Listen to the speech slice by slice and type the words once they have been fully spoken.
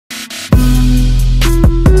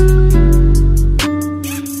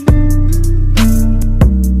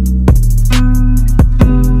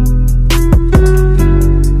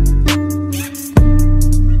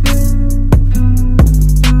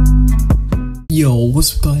Yo,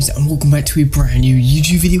 what's up guys, and welcome back to a brand new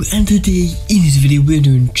YouTube video. And today in this video we're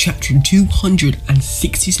doing chapter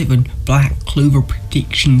 267, Black Clover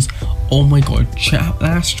predictions. Oh my god,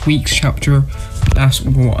 last week's chapter,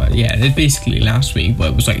 basically last week,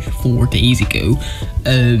 but it was like 4 days ago,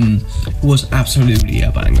 was absolutely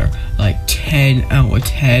a banger. Like 10 out of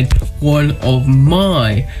 10, one of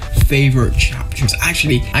my favorite chapters.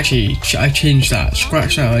 Actually, I changed that,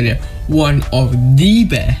 scratch that idea. One of the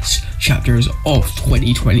best chapters of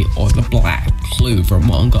 2020 of the Black Clover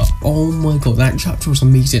manga. Oh my god, that chapter was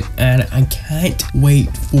amazing, and I can't wait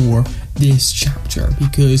for this chapter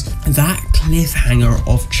because that cliffhanger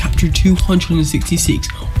of chapter 266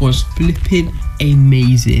 was flipping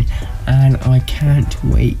amazing, and I can't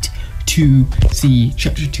wait to see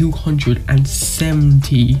chapter 267,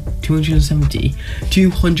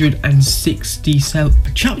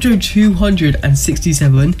 chapter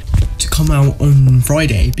 267 to come out on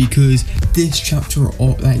Friday, because this chapter,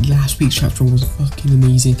 or like last week's chapter, was fucking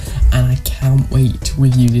amazing, and I can't wait to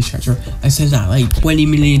review this chapter. I said that like 20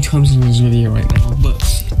 million times in this video right now, but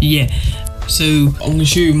yeah. So I'm going to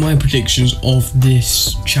show you my predictions of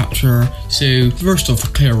this chapter. So first off, to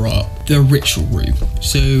clear up, the ritual room.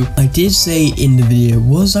 So I did say in the video,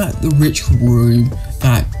 was that the ritual room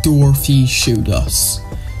that Dorothy showed us?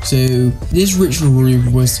 So this ritual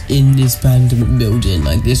room was in this abandoned building,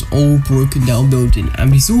 like this old broken down building,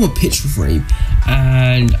 and we saw a picture frame,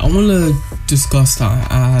 and I want to discuss that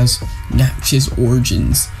as Natch's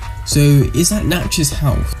origins. So is that Natch's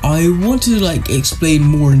house? I want to like explain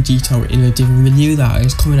more in detail in a different video that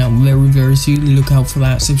is coming out very soon. Look out for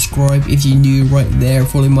that. Subscribe if you're new right there.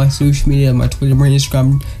 Follow my social media, my Twitter, my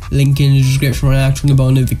Instagram, link in the description right now. Turn the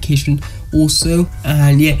bell notification also,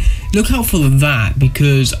 and yeah, look out for that,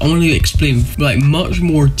 because I want to explain like much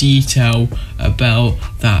more detail about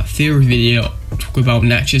that theory video. Talk about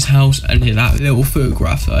Natch's house and that little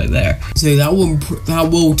photograph right there. So that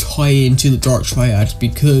will tie into the Dark Triad,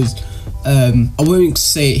 because I won't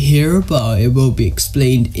say it here, but it will be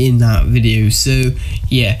explained in that video. So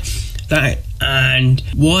yeah, that, and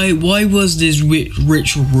why was this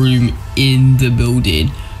ritual room in the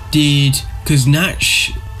building? Because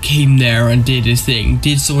Natch came there and did his thing.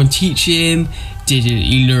 Did someone teach him? Did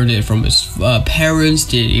he learn it from his parents?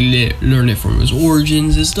 Did he learn it from his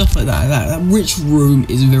origins and stuff like that? That ritual room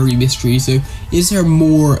is very mystery. So is there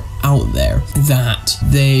more out there that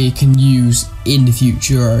they can use in the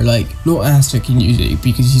future? Like, not ASTA can use it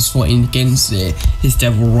because he's fighting against it, his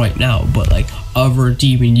devil right now, but like other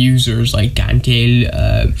demon users like Dante,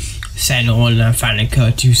 Xenon and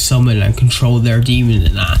Fanica to summon and control their demon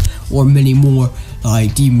and that, or many more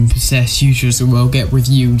like demon possessed users that will get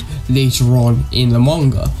reviewed later on in the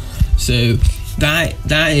manga. So that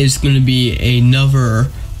is going to be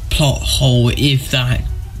another plot hole if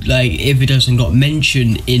it doesn't got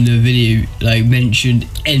mentioned in the video, like mentioned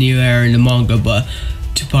anywhere in the manga. But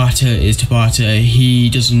Tabata is Tabata. He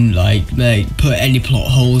doesn't like put any plot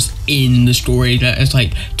holes in the story. That is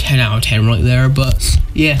like 10 out of 10 right there. But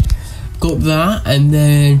yeah, got that. And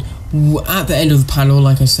then at the end of the panel,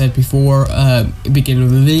 like I said before, beginning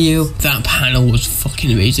of the video, that panel was fucking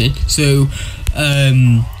amazing. So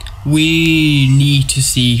we need to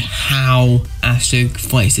see how ASTA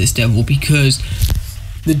fights this devil, because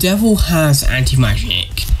the devil has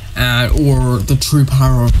anti-magic, or the true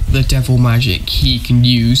power of the devil magic he can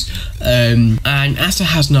use, and ASTA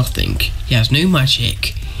has nothing. He has no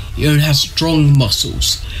magic. He only has strong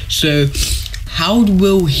muscles. So how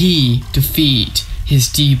will he defeat his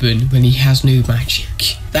demon when he has no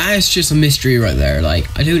magic? That is just a mystery right there. Like,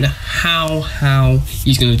 I don't know how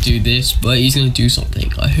he's gonna do this, but he's gonna do something.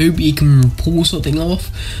 I hope he can pull something off,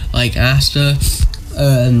 like ASTA.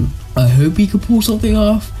 I hope he can pull something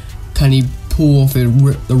off. Can he pull off the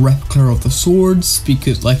replica of the swords?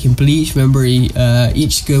 Because like in Bleach, remember,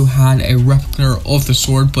 Ichigo had a replica of the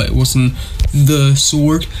sword, but it wasn't the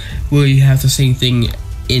sword. Will you have the same thing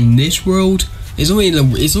in this world? It's not in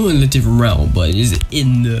a different realm, but it's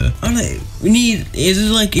in the, it's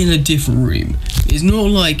like in a different room. It's not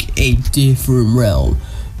like a different realm,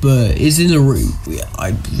 but it's in a room.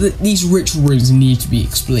 These ritual rooms need to be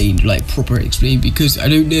explained, like properly explained, because I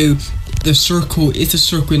don't know the circle, is the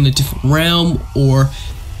circle in a different realm or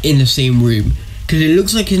in the same room? Because it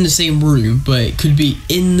looks like in the same room, but it could be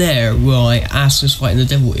in there where I asked us fighting the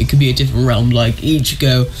devil. It could be a different realm, like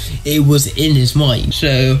Ichigo, it was in his mind.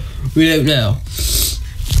 So we don't know.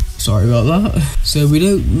 Sorry about that. So we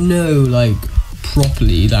don't know like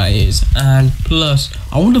properly, that is. And plus,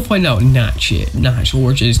 I want to find out Natch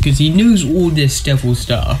origins, because he knows all this devil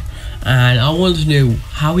stuff, and I want to know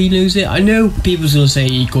how he knows it. I know people's gonna say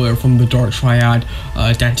he got it from the Dark Triad,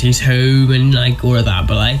 Dante's home, and like all of that,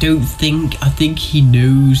 but I think he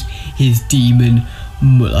knows his demon,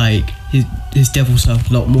 like his devil stuff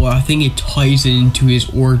a lot more. I think it ties into his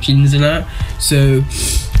origins and that, so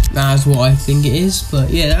that's what I think it is. But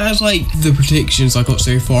yeah, that's like the predictions I got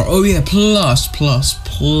so far. Oh yeah, plus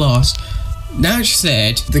Natch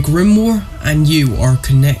said the Grimoire and you are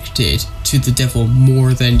connected to the devil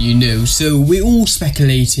more than you know. So we all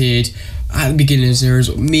speculated at the beginning.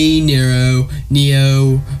 There's me,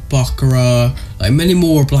 Neo, Baccarat, like many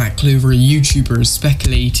more Black Clover YouTubers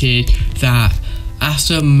speculated that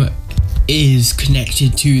ASTA is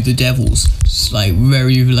connected to the devils. It's like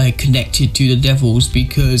very like connected to the devils,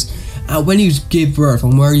 because when he was gave birth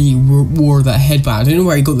and where he wore that headband, I don't know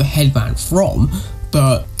where he got the headband from,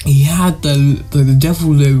 but he had the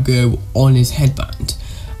devil logo on his headband,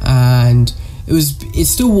 and it's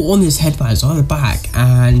still on his headband. It's on the back,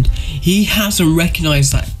 and he hasn't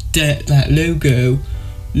recognized that logo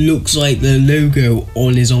looks like the logo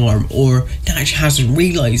on his arm, or Natch hasn't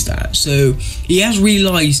realized that. So he has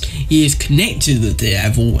realized he is connected to the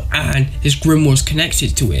devil and his Grimoire's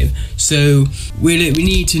connected to him. So we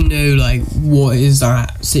need to know like what is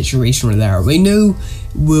that situation right there. We know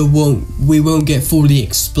we won't get fully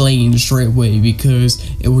explained straight away because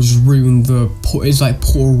it was ruined. It's like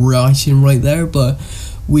poor writing right there, but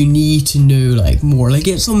we need to know like more, like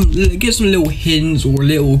get some little hints or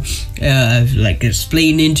little like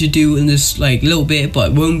explaining to do in this like little bit,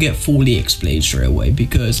 but it won't get fully explained straight away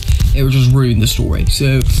because it will just ruin the story.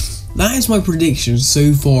 So that is my prediction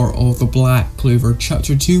so far of the Black Clover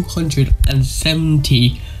chapter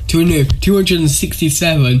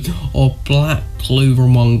 267 of Black Clover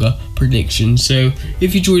manga prediction. So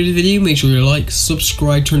if you enjoyed the video, make sure you like,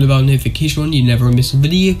 subscribe, turn the bell notification on, you never miss a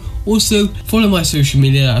video. Also follow my social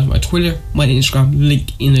media, that's my Twitter, my Instagram,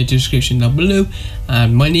 link in the description down below,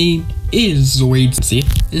 and my name is Zoid. See you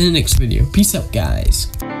in the next video. Peace out, guys.